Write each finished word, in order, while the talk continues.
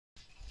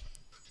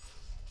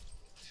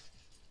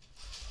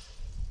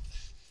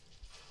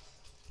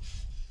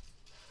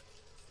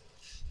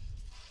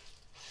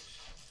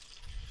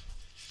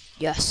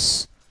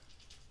Yes.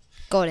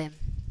 Got him.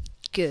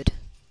 Good.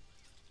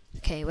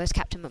 Okay, where's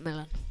Captain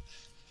Macmillan?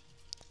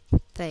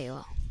 There you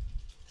are.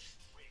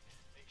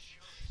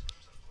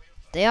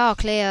 They are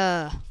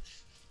clear.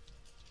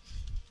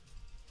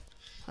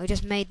 I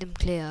just made them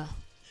clear.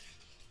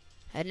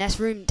 Unless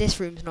this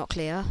room's not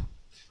clear.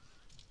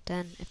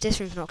 Then, if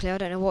this room's not clear, I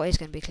don't know what is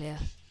going to be clear.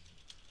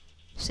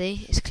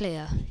 See? It's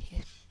clear. You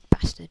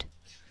bastard.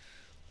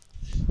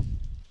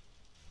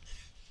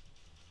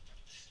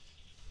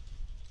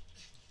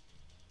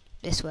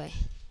 This way.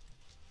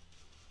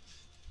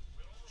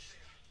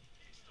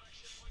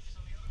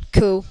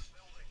 Cool.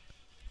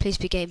 Please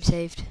be game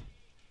saved.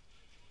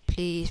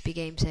 Please be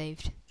game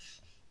saved.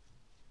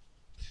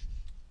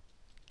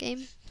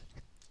 Game?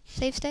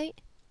 Save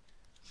state?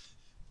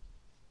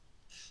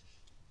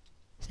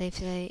 Save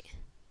state.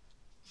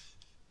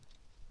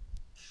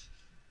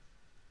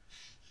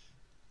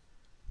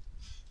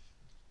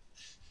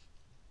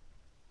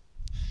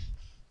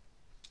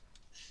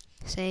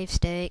 Save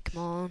state,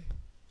 come on.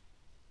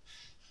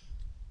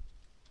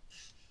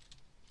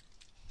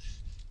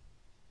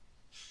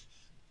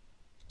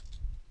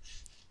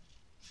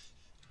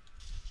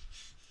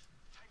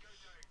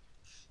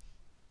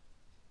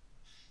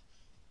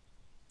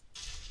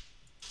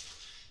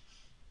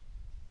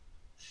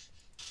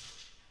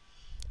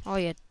 Oh,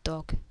 you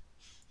dog.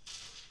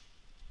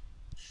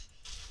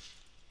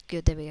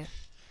 Good, there we go.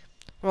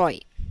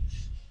 Right.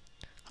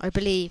 I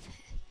believe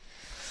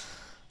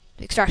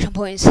the extraction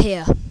point is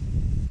here.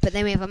 But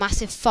then we have a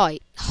massive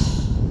fight.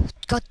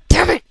 God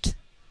damn it!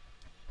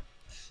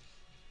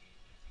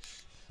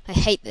 I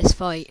hate this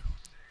fight.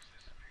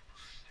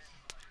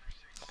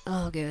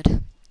 Oh,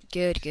 good.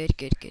 Good, good,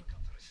 good, good.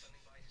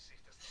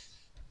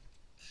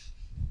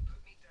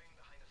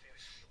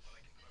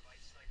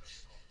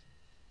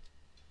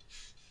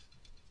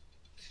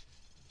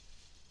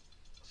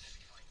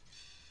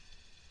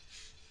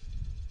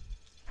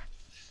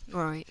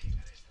 Right.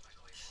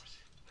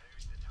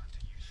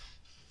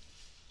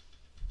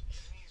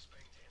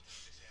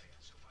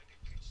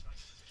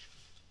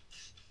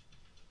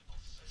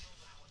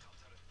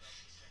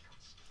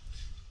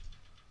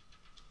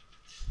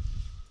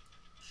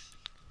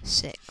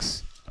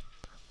 Six.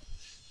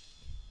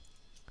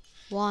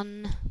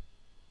 1,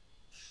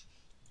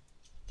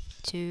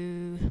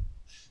 2,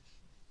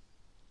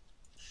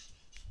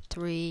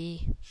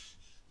 3,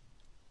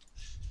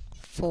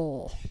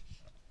 4,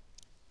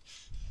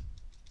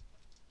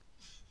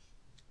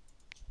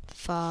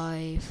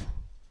 5,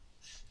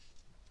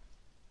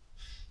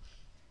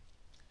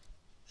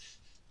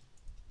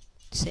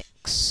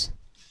 6,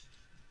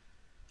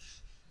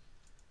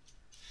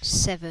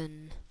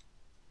 7.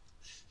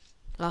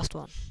 Last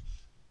one.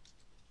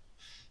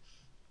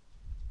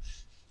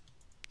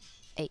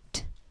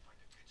 8.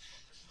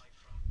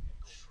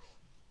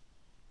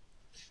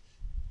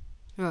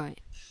 Right.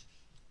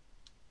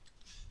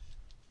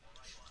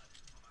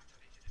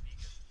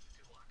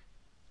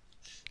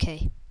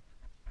 Okay.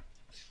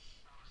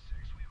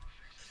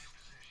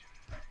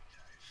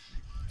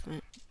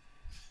 Right.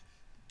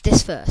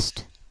 This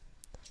first.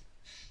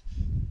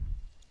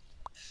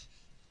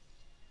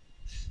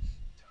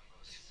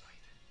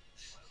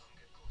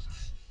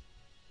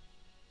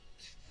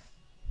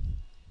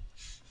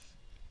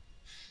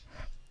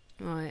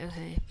 Right,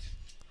 okay.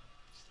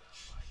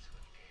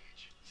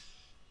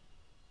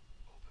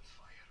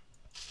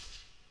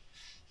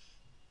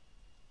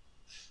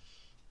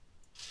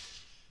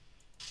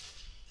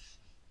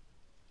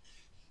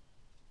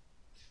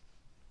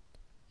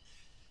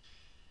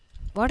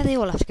 Why do they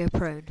all have to go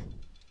prone?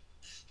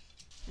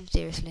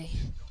 Seriously.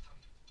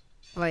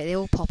 Right, they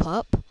all pop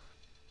up.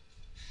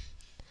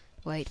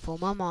 Wait for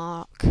my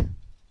mark.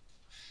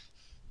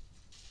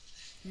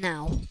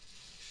 Now.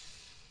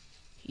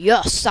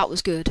 Yes, that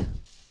was good.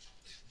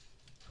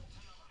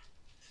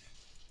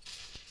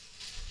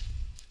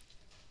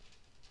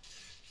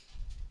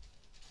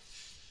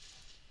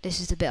 This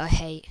is the bit I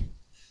hate.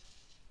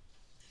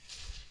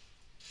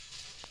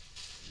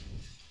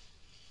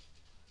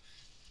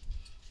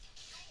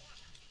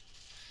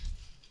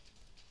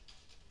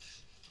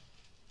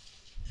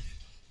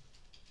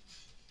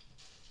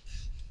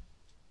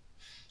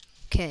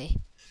 Okay.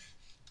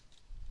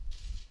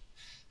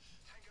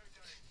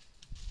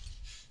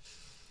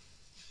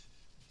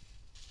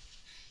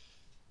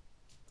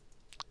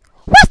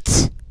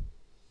 What?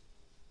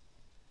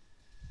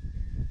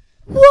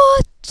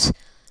 What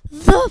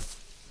the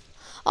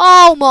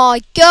oh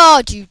my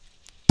god, you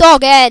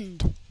dog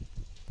end!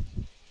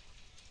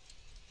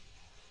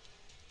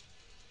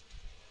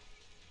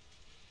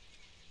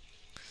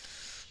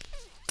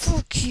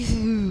 Fuck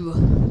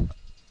you!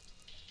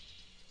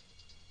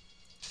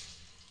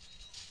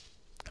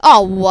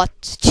 Oh,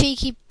 what?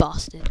 Cheeky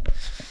bastard.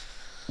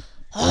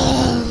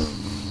 How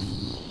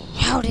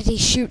did he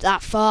shoot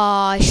that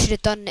far? I should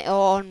have done it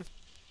on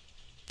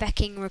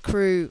fecking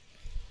recruit.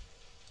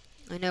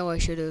 I know I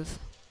should have.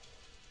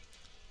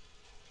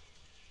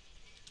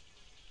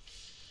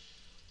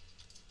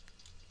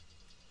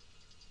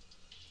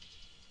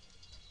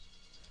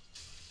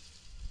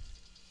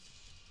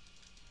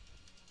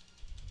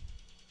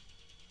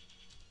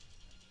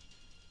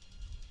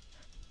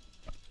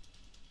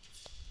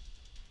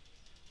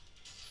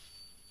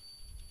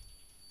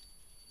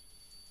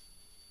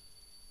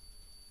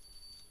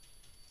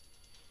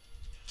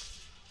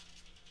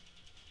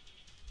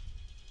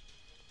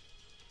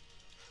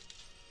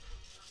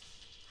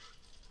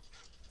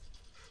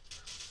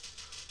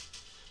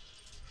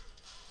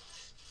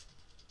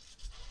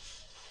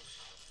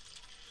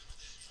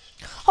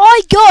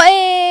 got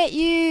it,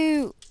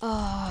 you!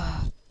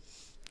 Oh,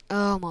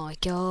 oh my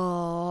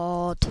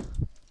god.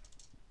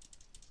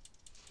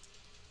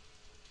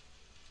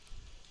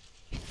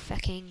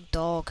 Fucking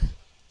dog.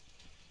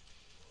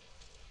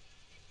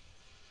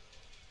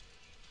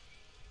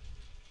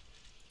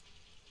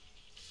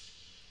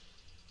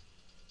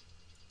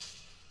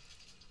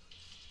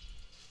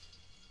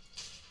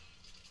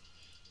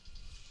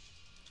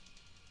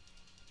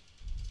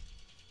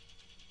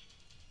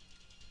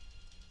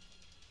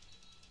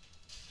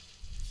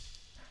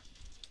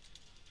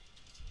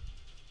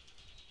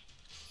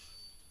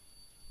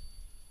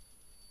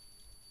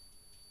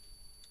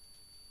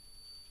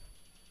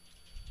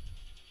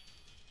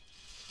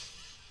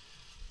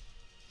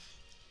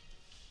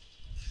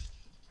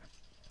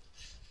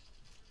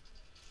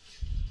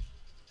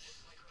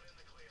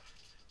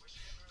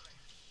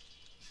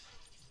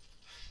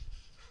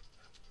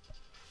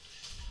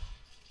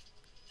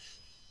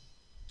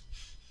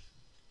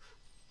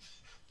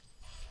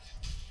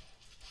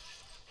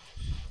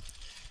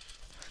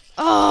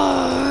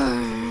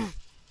 Oh,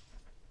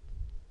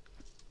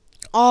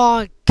 oh,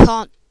 I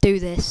can't do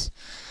this.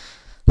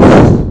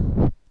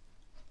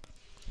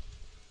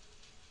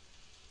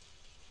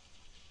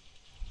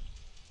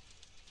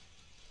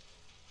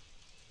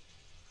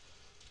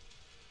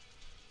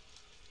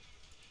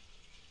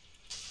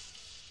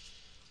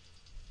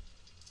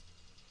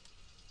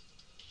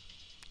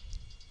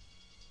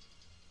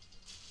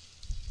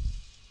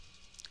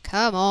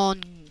 Come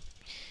on.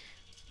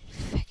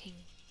 Fucking.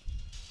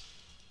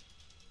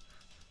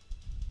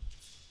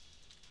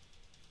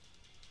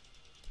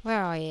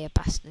 Where are you,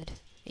 bastard?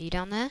 Are you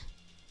down there?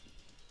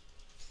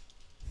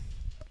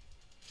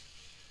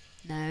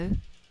 No.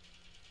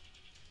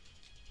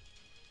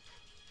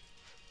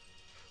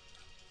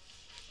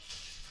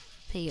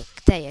 There you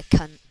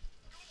cunt.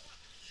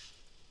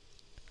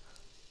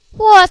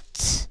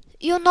 What?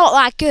 You're not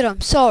that good, I'm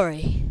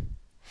sorry.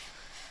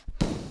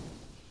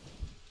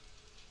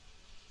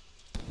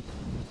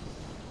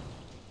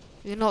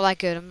 You're not that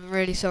good, I'm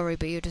really sorry,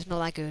 but you're just not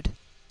that good.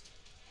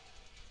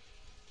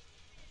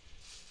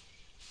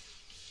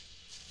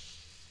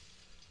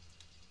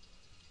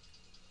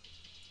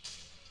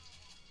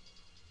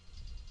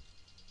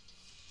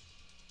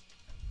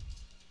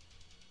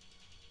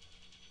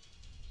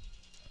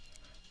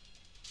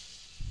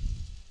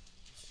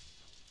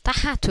 That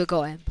had to have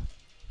got him.